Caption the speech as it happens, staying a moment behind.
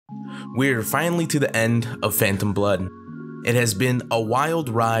We're finally to the end of Phantom Blood. It has been a wild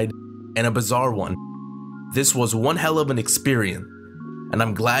ride and a bizarre one. This was one hell of an experience, and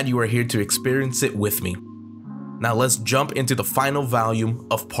I'm glad you are here to experience it with me. Now let's jump into the final volume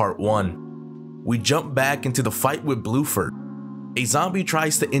of part 1. We jump back into the fight with Blueford. A zombie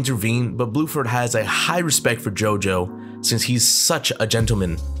tries to intervene, but Blueford has a high respect for JoJo since he's such a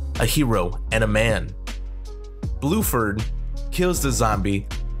gentleman, a hero, and a man. Blueford kills the zombie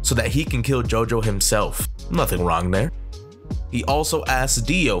so that he can kill JoJo himself. Nothing wrong there. He also asks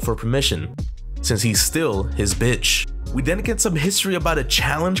Dio for permission, since he's still his bitch. We then get some history about a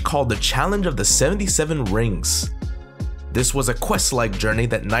challenge called the Challenge of the 77 Rings. This was a quest-like journey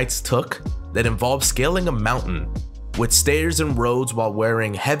that knights took that involved scaling a mountain with stairs and roads while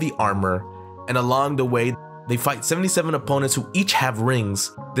wearing heavy armor, and along the way they fight 77 opponents who each have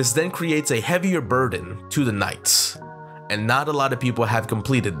rings. This then creates a heavier burden to the knights, and not a lot of people have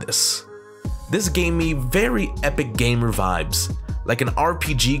completed this. This gave me very epic gamer vibes, like an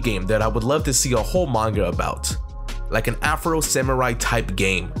RPG game that I would love to see a whole manga about, like an Afro Samurai type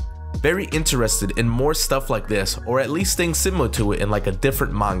game. Very interested in more stuff like this, or at least things similar to it in like a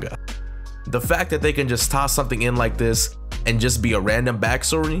different manga. The fact that they can just toss something in like this and just be a random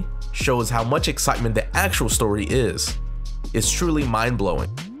backstory shows how much excitement the actual story is. It's truly mind-blowing.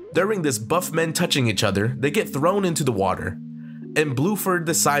 During this buff men touching each other, they get thrown into the water, and Blueford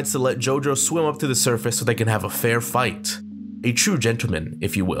decides to let JoJo swim up to the surface so they can have a fair fight. A true gentleman,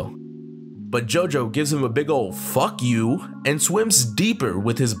 if you will. But JoJo gives him a big ol' fuck you and swims deeper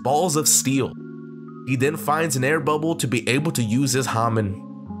with his balls of steel. He then finds an air bubble to be able to use his Hamen.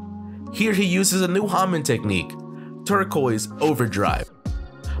 Here he uses a new Hamen technique, Turquoise Overdrive.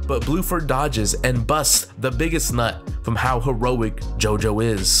 But Blueford dodges and busts the biggest nut from how heroic JoJo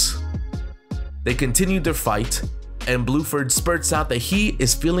is. They continue their fight, and Blueford spurts out that he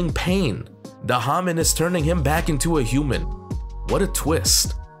is feeling pain. The Hamen is turning him back into a human. What a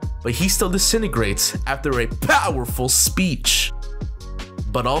twist. But he still disintegrates after a powerful speech,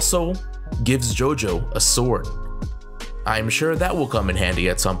 but also gives JoJo a sword. I'm sure that will come in handy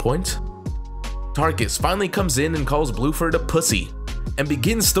at some point. Tarkus finally comes in and calls Blueford a pussy and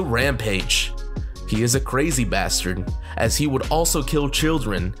begins the rampage. He is a crazy bastard, as he would also kill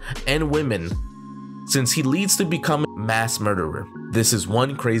children and women, since he leads to become a mass murderer. This is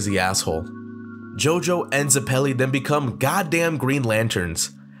one crazy asshole. JoJo and Zeppeli then become goddamn Green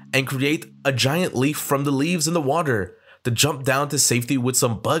Lanterns and create a giant leaf from the leaves in the water to jump down to safety with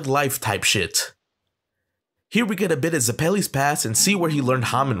some bug life type shit. Here we get a bit of Zeppeli's past and see where he learned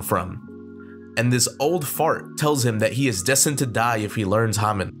Hamen from. And this old fart tells him that he is destined to die if he learns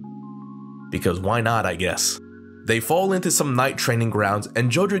Hamen. Because why not, I guess. They fall into some night training grounds,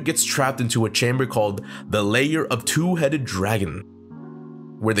 and JoJo gets trapped into a chamber called the Lair of Two-Headed Dragon,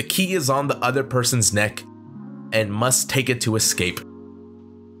 where the key is on the other person's neck and must take it to escape.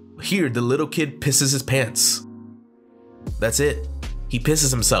 Here, the little kid pisses his pants. That's it. He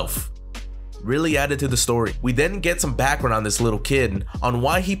pisses himself. Really added to the story. We then get some background on this little kid on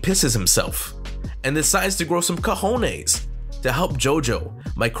why he pisses himself, and decides to grow some cojones to help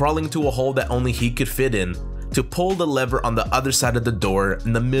JoJo by crawling to a hole that only he could fit in to pull the lever on the other side of the door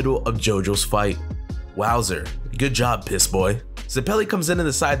in the middle of JoJo's fight. Wowzer, good job, piss boy. Zeppeli comes in and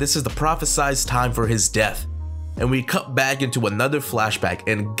decides this is the prophesized time for his death, and we cut back into another flashback,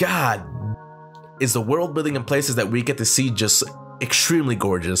 and God, is the world building in places that we get to see just extremely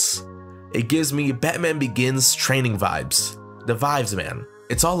gorgeous. It gives me Batman Begins training vibes. The vibes, man.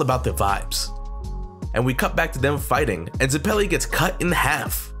 It's all about the vibes. And we cut back to them fighting, and Zeppeli gets cut in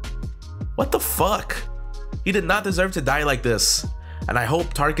half. What the fuck? He did not deserve to die like this, and I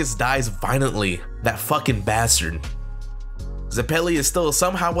hope Tarkus dies violently, that fucking bastard. Zeppeli is still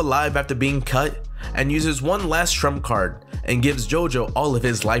somehow alive after being cut, and uses one last trump card and gives JoJo all of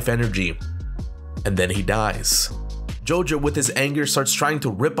his life energy. And then he dies. JoJo, with his anger, starts trying to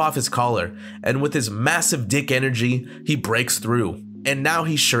rip off his collar, and with his massive dick energy, he breaks through, and now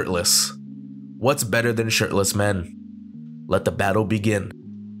he's shirtless. What's better than shirtless men? Let the battle begin.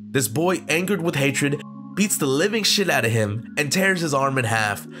 This boy, angered with hatred, beats the living shit out of him and tears his arm in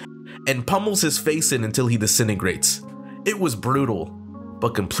half and pummels his face in until he disintegrates. It was brutal,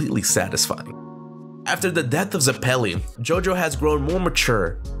 but completely satisfying. After the death of Zeppeli, JoJo has grown more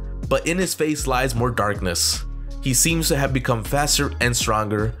mature, but in his face lies more darkness. He seems to have become faster and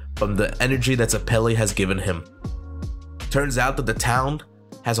stronger from the energy that Zeppeli has given him. Turns out that the town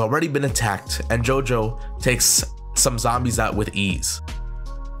has already been attacked, and JoJo takes some zombies out with ease.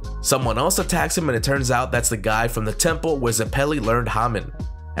 Someone else attacks him, and it turns out that's the guy from the temple where Zeppeli learned Hamen,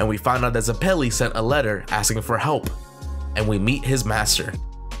 and we find out that Zeppeli sent a letter asking for help, and we meet his master.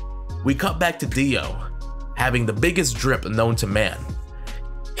 We cut back to Dio, having the biggest drip known to man.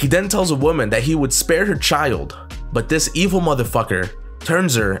 He then tells a woman that he would spare her child, but this evil motherfucker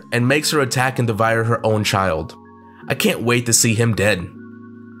turns her and makes her attack and devour her own child. I can't wait to see him dead.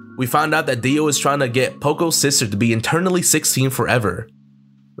 We found out that Dio is trying to get Poco's sister to be eternally 16 forever.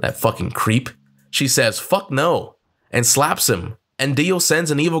 That fucking creep. She says fuck no and slaps him, and Dio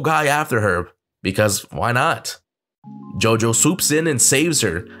sends an evil guy after her because why not? JoJo swoops in and saves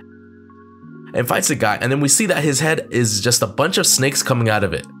her and fights the guy, and then we see that his head is just a bunch of snakes coming out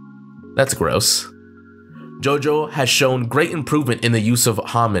of it. That's gross. JoJo has shown great improvement in the use of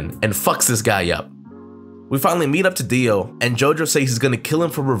Hamen and fucks this guy up. We finally meet up to Dio, and JoJo says he's gonna kill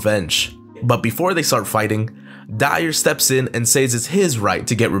him for revenge. But before they start fighting, Dyer steps in and says it's his right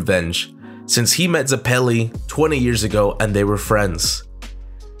to get revenge, since he met Zeppeli 20 years ago and they were friends.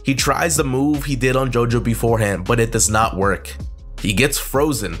 He tries the move he did on JoJo beforehand, but it does not work. He gets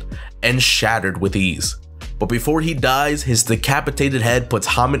frozen and shattered with ease. But before he dies, his decapitated head puts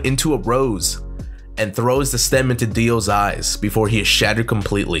Hamen into a rose and throws the stem into Dio's eyes before he is shattered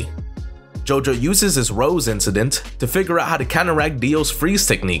completely. JoJo uses this rose incident to figure out how to counteract Dio's freeze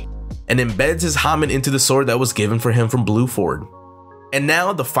technique and embeds his Hamen into the sword that was given for him from Blueford. And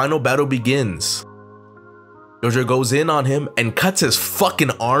now the final battle begins. JoJo goes in on him and cuts his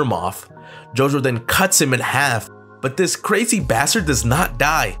fucking arm off. JoJo then cuts him in half, but this crazy bastard does not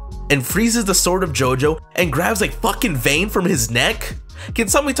die and freezes the sword of JoJo and grabs a fucking vein from his neck. Can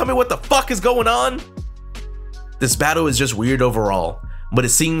somebody tell me what the fuck is going on? This battle is just weird overall, but it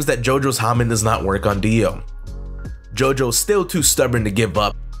seems that JoJo's Hamen does not work on Dio. JoJo's still too stubborn to give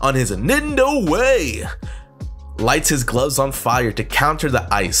up on his Nindo way, lights his gloves on fire to counter the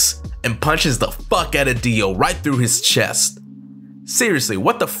ice, and punches the fuck out of Dio right through his chest. Seriously,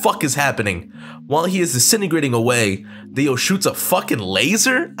 what the fuck is happening? While he is disintegrating away, Dio shoots a fucking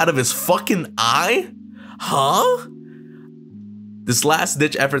laser out of his fucking eye? Huh? This last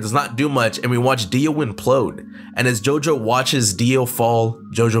ditch effort does not do much, and we watch Dio implode. And as JoJo watches Dio fall,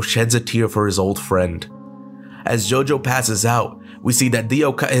 JoJo sheds a tear for his old friend. As JoJo passes out, we see that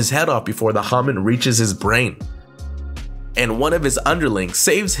Dio cut his head off before the Hamen reaches his brain. And one of his underlings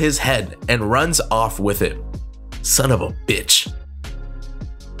saves his head and runs off with it. Son of a bitch.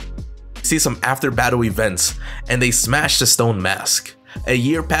 See some after battle events, and they smash the stone mask. A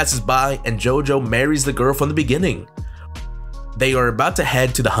year passes by and JoJo marries the girl from the beginning. They are about to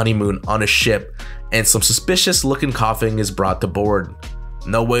head to the honeymoon on a ship, and some suspicious looking coughing is brought to board.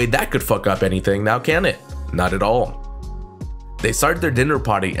 No way that could fuck up anything, now can it? Not at all. They start their dinner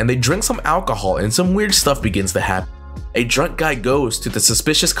party and they drink some alcohol, and some weird stuff begins to happen. A drunk guy goes to the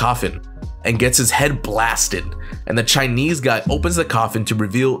suspicious coffin and gets his head blasted, and the Chinese guy opens the coffin to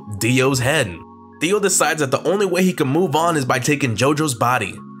reveal Dio's head. Dio decides that the only way he can move on is by taking JoJo's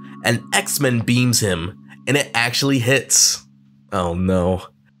body, and X-Men beams him, and it actually hits. Oh no.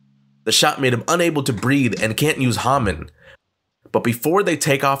 The shot made him unable to breathe and can't use Hamen. But before they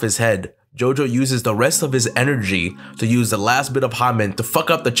take off his head, JoJo uses the rest of his energy to use the last bit of Hamen to fuck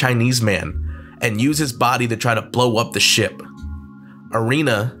up the Chinese man and use his body to try to blow up the ship.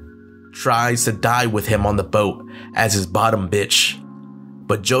 Arena tries to die with him on the boat as his bottom bitch,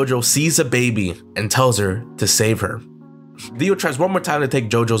 but JoJo sees a baby and tells her to save her. Dio tries one more time to take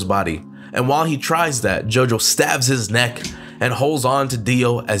JoJo's body, and while he tries that, JoJo stabs his neck and holds on to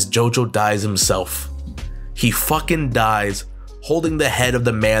Dio as JoJo dies himself. He fucking dies holding the head of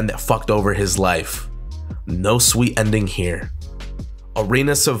the man that fucked over his life. No sweet ending here.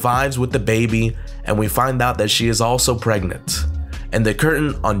 Arena survives with the baby, and we find out that she is also pregnant. And the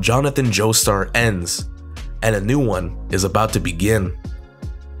curtain on Jonathan Joestar ends, and a new one is about to begin.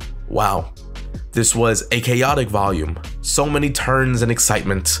 Wow, this was a chaotic volume. So many turns and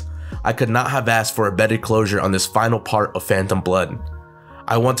excitement. I could not have asked for a better closure on this final part of Phantom Blood.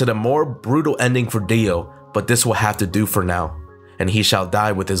 I wanted a more brutal ending for Dio, but this will have to do for now, and he shall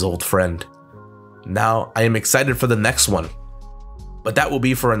die with his old friend. Now I am excited for the next one, but that will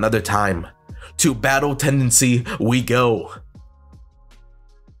be for another time. To Battle Tendency we go.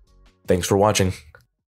 Thanks for watching.